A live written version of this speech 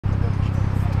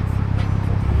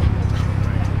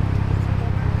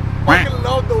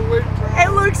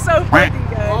so fucking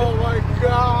good. Oh my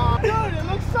god. Dude, it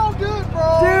looks so good,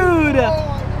 bro. Dude. Oh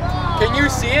my god. Can you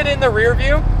see it in the rear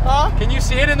view? Huh? Can you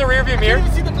see it in the rear view mirror? I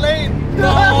can't even see the blade.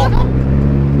 No.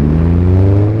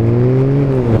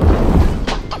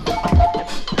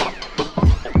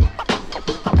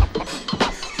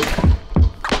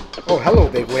 Oh, hello,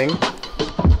 Big Wing.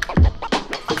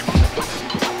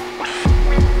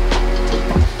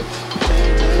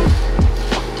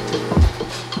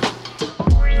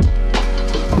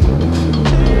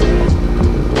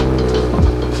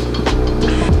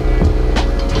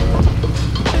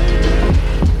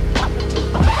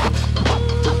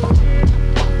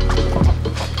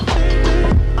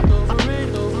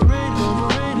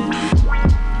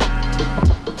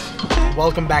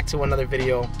 Welcome back to another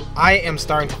video. I am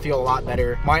starting to feel a lot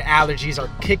better. My allergies are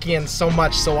kicking in so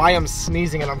much, so I am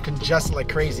sneezing and I'm congested like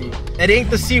crazy. It ain't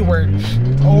the C word.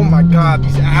 Oh my god,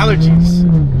 these allergies.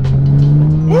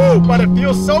 Woo, but it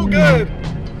feels so good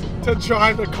to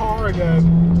drive the car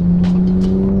again.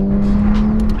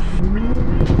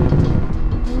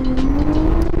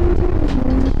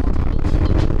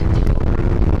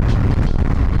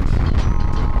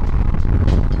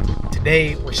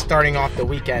 Today, we're starting off the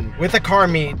weekend with a car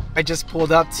meet. I just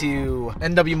pulled up to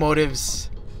NW Motive's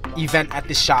event at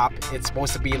the shop. It's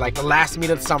supposed to be like the last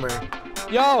meet of the summer.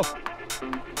 Yo,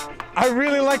 I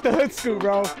really like the hood scoop,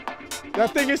 bro.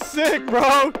 That thing is sick,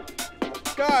 bro.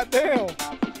 God damn.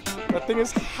 That thing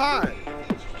is hot.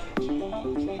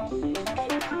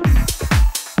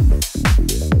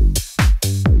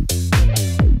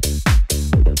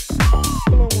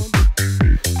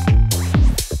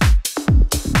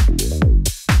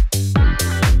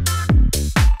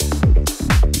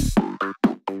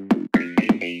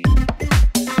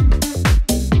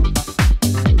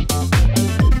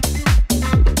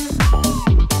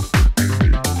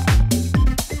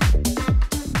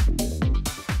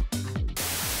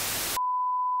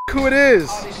 Who it is?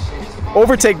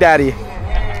 Overtake Daddy.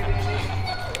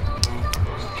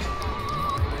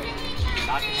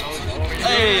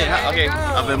 Hey, okay,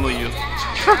 I'll Venmo you.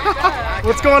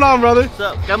 What's going on, brother? What's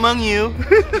up? Come on, you.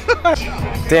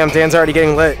 Damn, Dan's already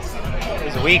getting lit.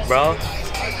 It's weak, bro.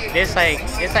 It's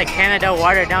like Canada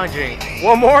watered down drink.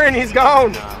 One more and he's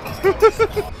gone.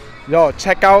 Yo,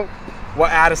 check out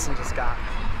what Addison just got.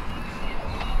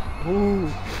 Ooh.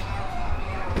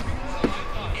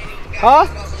 Huh?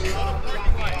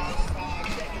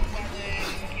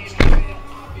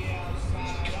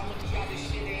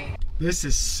 This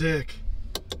is sick.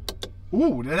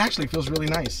 Ooh, that actually feels really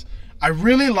nice. I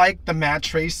really like the matte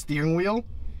trace steering wheel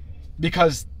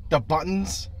because the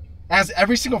buttons, has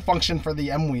every single function for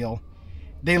the M wheel.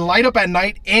 They light up at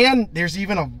night and there's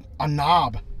even a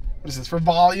knob. What is this, for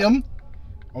volume?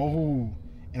 Oh,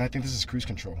 and I think this is cruise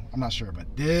control. I'm not sure, but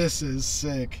this is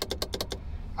sick.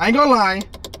 I ain't gonna lie,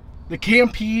 the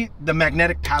KMP, the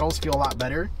magnetic paddles feel a lot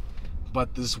better,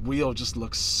 but this wheel just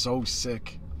looks so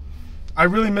sick. I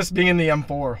really miss being in the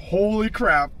M4. Holy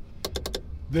crap.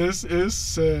 This is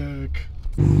sick.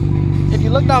 If you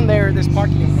look down there, there's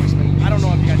parking enforcement. I don't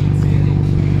know if you guys can see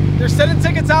it. They're sending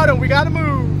tickets out and we gotta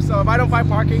move. So if I don't find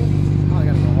parking, I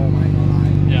gotta go home, I ain't gonna lie.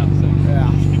 Yeah.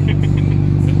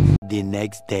 The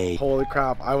next day. Holy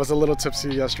crap, I was a little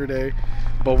tipsy yesterday,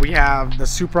 but we have the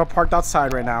Supra parked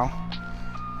outside right now.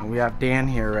 And we have Dan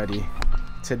here ready.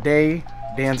 Today,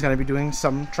 Dan's gonna be doing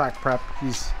some track prep.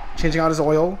 He's changing out his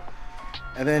oil.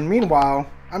 And then meanwhile,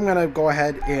 I'm gonna go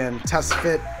ahead and test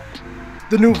fit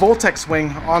the new Voltex wing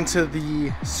onto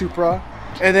the Supra.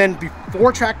 And then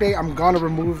before track day, I'm gonna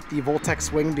remove the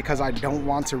Voltex wing because I don't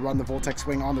want to run the Voltex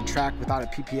wing on the track without a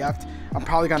PPF. I'm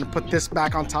probably gonna put this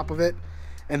back on top of it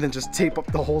and then just tape up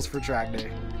the holes for track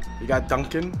day. You got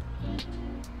Duncan.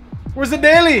 Where's the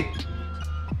daily?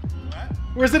 What?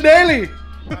 Where's the daily?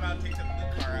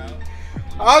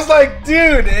 I was like,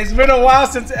 dude, it's been a while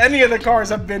since any of the cars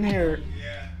have been here.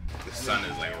 Yeah. The sun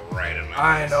is like right in my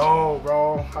I face. know,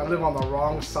 bro. I live on the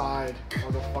wrong side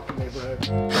of the fucking neighborhood.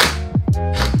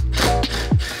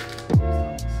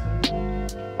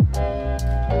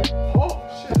 Oh,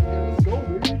 shit. Let's go,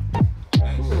 baby.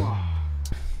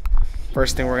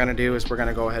 First thing we're going to do is we're going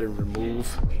to go ahead and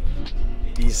remove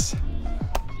these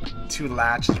two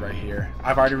latches right here.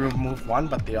 I've already removed one,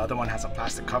 but the other one has a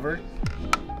plastic cover.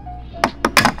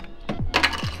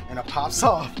 And it pops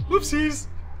off. Whoopsies.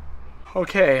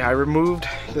 Okay, I removed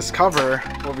this cover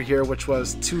over here, which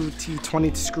was 2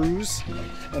 T20 screws,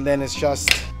 and then it's just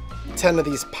 10 of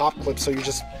these pop clips, so you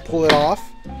just pull it off.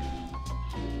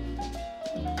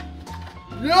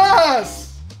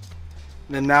 Yes!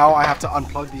 And then now I have to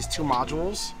unplug these two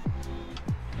modules,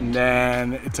 and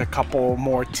then it's a couple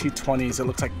more T20s. It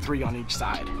looks like 3 on each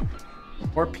side.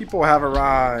 More people have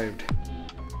arrived.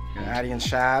 Addy and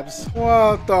Shabs.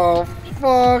 What the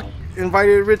fuck?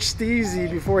 Invited Rich Steezy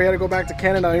before he had to go back to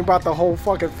Canada. He brought the whole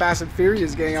fucking Fast and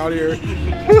Furious gang out here.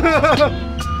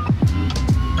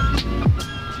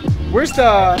 Where's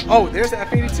the... Oh, there's the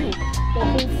F82. The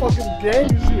whole fucking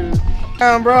gang is here.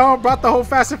 Damn, bro. Brought the whole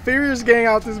Fast and Furious gang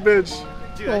out this bitch.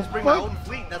 Dude, I just bring my own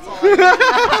fleet. That's all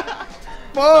I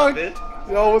Fuck.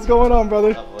 Yo, what's going on,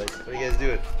 brother? What are you guys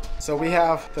doing? So we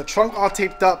have the trunk all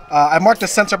taped up. I marked the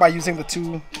center by using the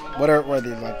two, what are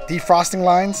they, like defrosting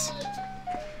lines.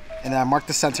 And then I marked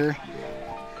the center.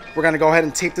 We're gonna go ahead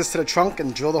and tape this to the trunk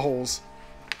and drill the holes.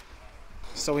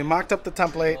 So we mocked up the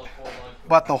template,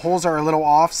 but the holes are a little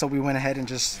off, so we went ahead and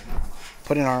just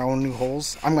put in our own new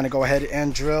holes. I'm gonna go ahead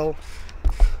and drill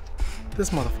this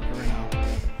motherfucker right now.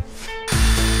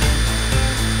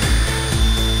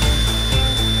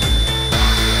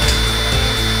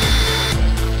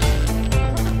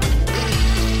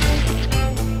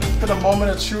 For the moment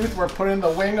of truth, we're putting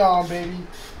the wing on, baby.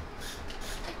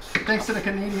 Thanks to the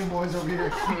Canadian boys over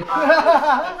here.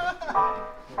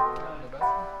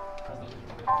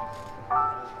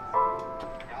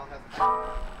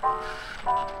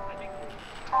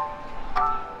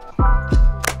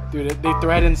 Dude, they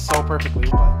thread in so perfectly.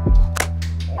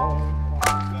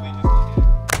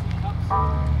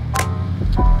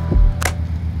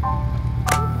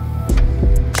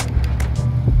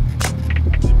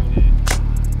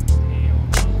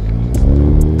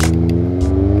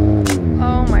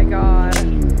 Oh my god.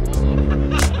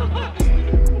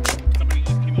 Somebody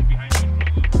just came up behind me.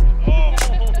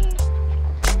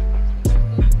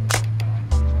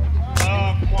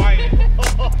 Oh, quiet.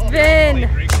 Vin!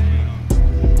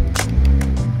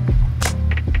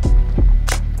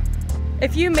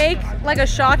 If you make like a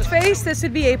shocked face, this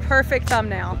would be a perfect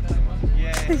thumbnail.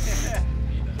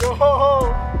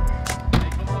 Yo!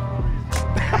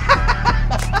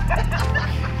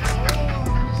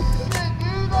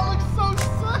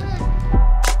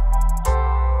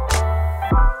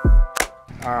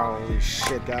 Holy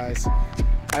shit, guys.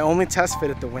 I only test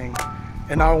fitted the wing,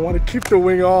 and I want to keep the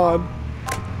wing on.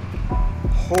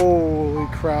 Holy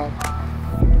crap.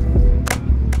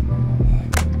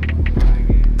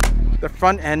 The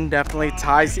front end definitely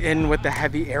ties in with the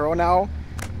heavy aero now.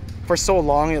 For so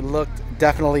long, it looked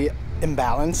definitely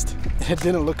imbalanced. It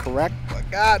didn't look correct, but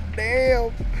god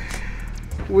damn.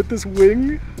 With this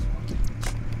wing,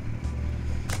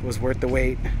 it was worth the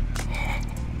wait.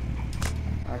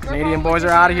 Our Canadian boys are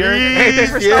out of here. Hey,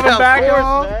 thanks for stopping back,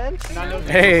 y'all.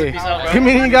 Hey, good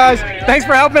meeting you guys. Thanks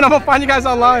for helping. I'm gonna find you guys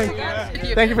online.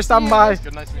 Thank you for stopping by.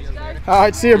 All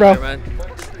right, see you, bro.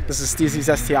 This is Steezy's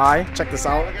STI. Check this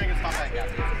out.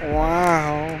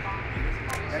 Wow.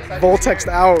 Voltex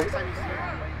out.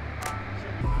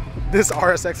 This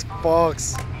RSX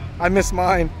fucks. I miss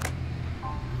mine.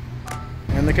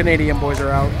 And the Canadian boys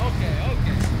are out.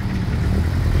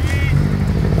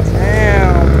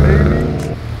 Damn,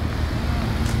 baby.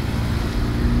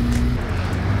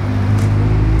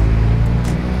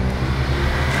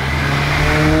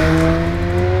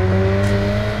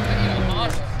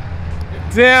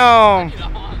 Damn.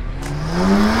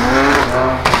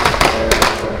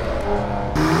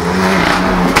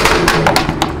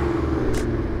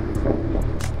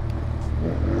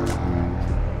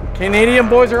 Canadian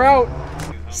boys are out.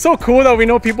 So cool that we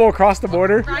know people across the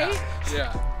border. Right?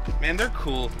 Yeah. Man, they're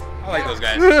cool. I like those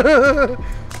guys.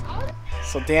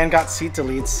 So Dan got seat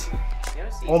deletes.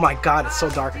 Oh my god, it's so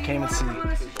dark I can't even see.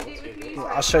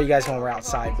 I'll show you guys when we're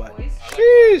outside, but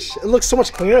sheesh, it looks so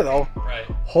much cleaner though. Right.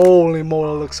 Holy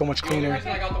moly, it looks so much cleaner.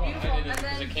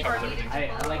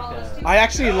 I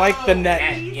actually like the net.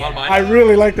 I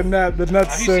really like the net. The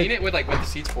net's Have you sick. seen it with like with the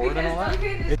seats forward and all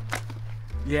that?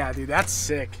 Yeah, dude, that's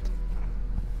sick.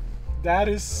 That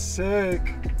is sick.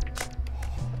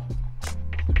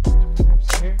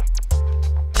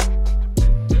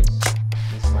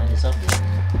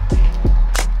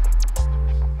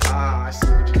 Ah, I see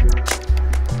what you're doing.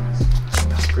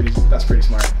 That's pretty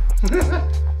smart.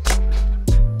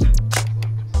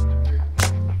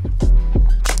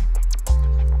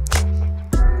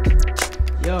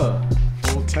 Yo.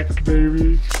 Voltex,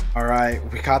 baby. All right,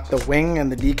 we got the wing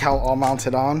and the decal all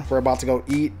mounted on. We're about to go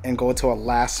eat and go to a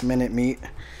last minute meet.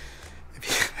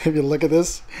 If you look at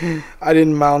this, I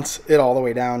didn't mount it all the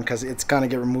way down because it's gonna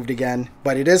get removed again,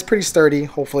 but it is pretty sturdy.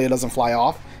 Hopefully it doesn't fly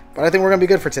off, but I think we're gonna be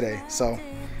good for today. So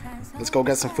let's go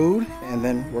get some food and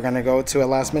then we're gonna go to a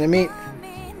last minute meet.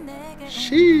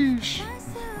 Sheesh.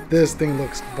 This thing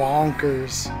looks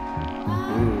bonkers.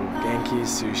 Ooh, Genki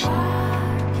sushi.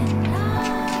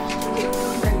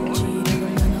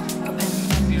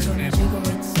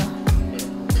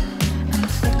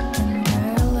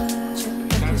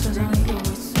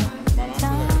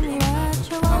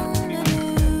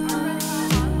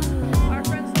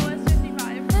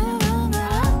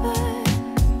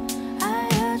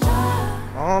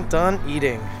 now done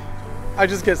eating. I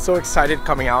just get so excited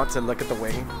coming out to look at the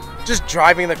wing. Just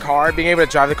driving the car, being able to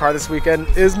drive the car this weekend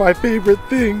is my favorite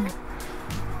thing.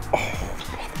 Oh,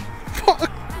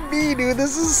 fuck me, dude.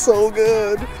 This is so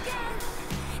good.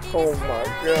 Oh my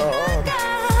god.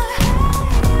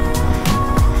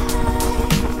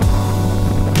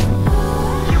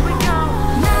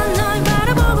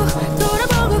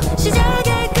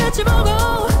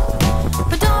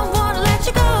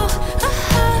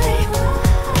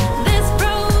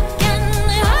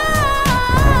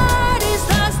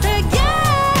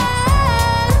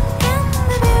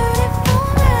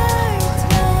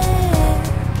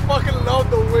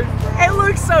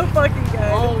 So fucking good.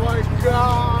 Oh my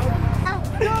god.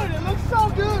 Dude, it looks so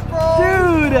good, bro.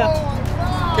 Dude.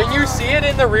 Oh, Can you see it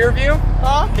in the rear view?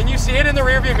 huh? Can you see it in the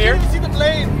rear view mirror? You can see the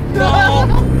blade. No.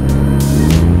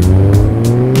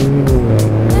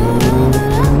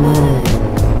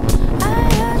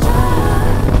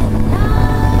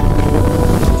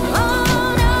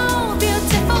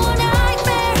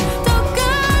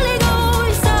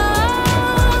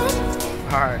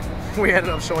 Alright, we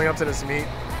ended up showing up to this meet.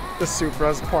 The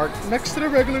Supra's parked next to the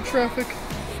regular traffic.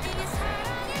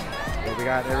 Yeah, we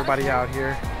got everybody out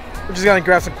here. We're just gonna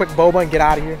grab some quick boba and get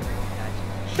out of here.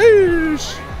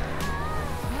 Sheesh.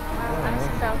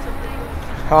 Addison found something.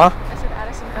 Huh? I said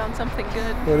Addison found something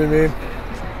good. What do you mean?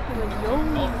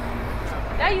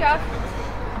 Yeah, you have.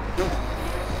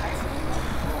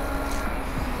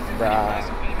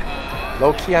 Bruh.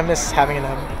 Low key, I miss having an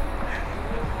M.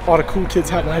 All the cool kids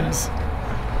have M's.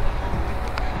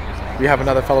 We have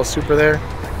another fellow Supra there.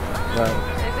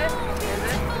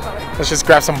 Let's just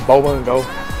grab some boba and go.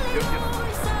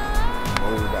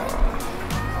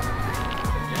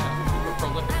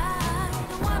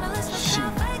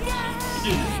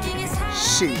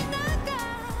 She.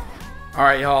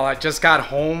 Alright, y'all, I just got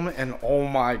home and oh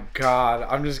my god,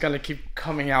 I'm just gonna keep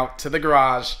coming out to the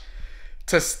garage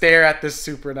to stare at this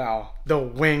Supra now. The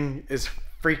wing is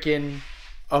freaking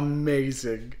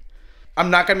amazing. I'm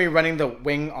not going to be running the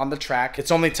wing on the track.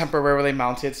 It's only temporarily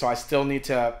mounted, so I still need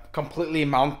to completely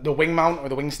mount the wing mount or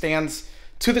the wing stands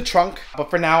to the trunk. But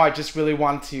for now, I just really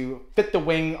want to fit the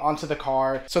wing onto the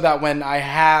car so that when I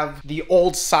have the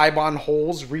old Seibon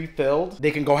holes refilled,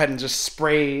 they can go ahead and just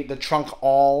spray the trunk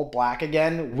all black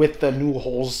again with the new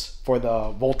holes for the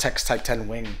Voltex Type 10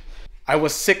 wing. I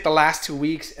was sick the last 2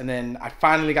 weeks and then I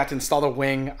finally got to install the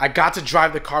wing. I got to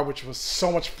drive the car, which was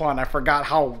so much fun. I forgot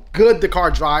how good the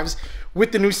car drives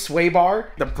with the new sway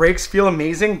bar. The brakes feel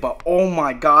amazing, but oh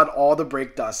my god, all the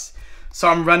brake dust. So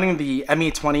I'm running the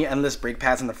ME20 endless brake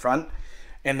pads in the front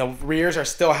and the rears are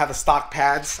still have the stock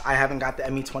pads. I haven't got the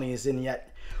ME20s in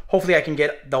yet. Hopefully I can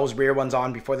get those rear ones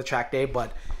on before the track day,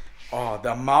 but oh,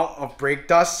 the amount of brake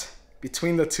dust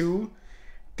between the two,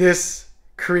 this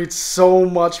creates so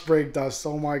much brake dust.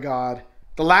 Oh my god.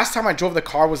 The last time I drove the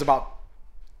car was about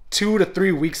 2 to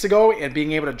 3 weeks ago, and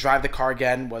being able to drive the car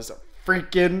again was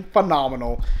freaking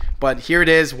phenomenal. But here it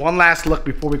is, one last look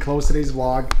before we close today's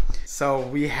vlog. So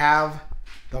we have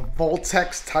the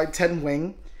Voltex Type 10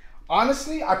 wing.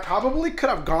 Honestly, I probably could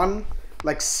have gone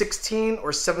like 16 or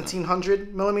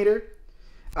 1700 millimeter.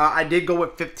 I did go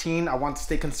with 15. I want to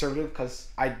stay conservative because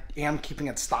I am keeping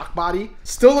it stock body.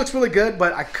 Still looks really good,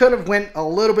 but I could have went a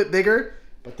little bit bigger.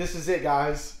 But this is it,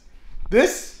 guys.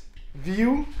 This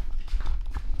view.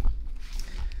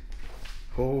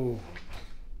 Oh.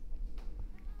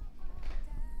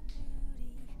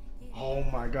 Oh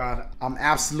my god. I'm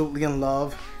absolutely in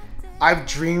love. I've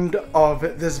dreamed of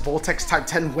this Voltex Type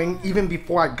 10 wing even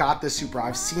before I got this Supra.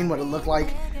 I've seen what it looked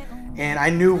like. And I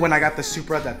knew when I got the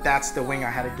Supra that that's the wing I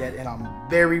had to get, and I'm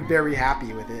very, very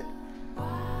happy with it.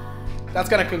 That's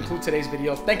gonna conclude today's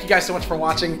video. Thank you guys so much for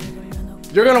watching.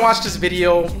 You're gonna watch this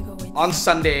video on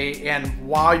Sunday, and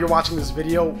while you're watching this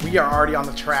video, we are already on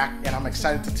the track, and I'm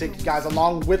excited to take you guys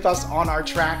along with us on our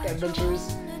track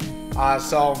adventures.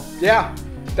 So yeah,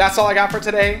 that's all I got for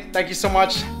today. Thank you so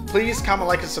much. Please comment,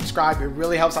 like, and subscribe. It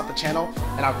really helps out the channel,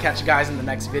 and I'll catch you guys in the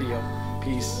next video.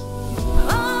 Peace.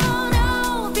 Oh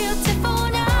no, beautiful.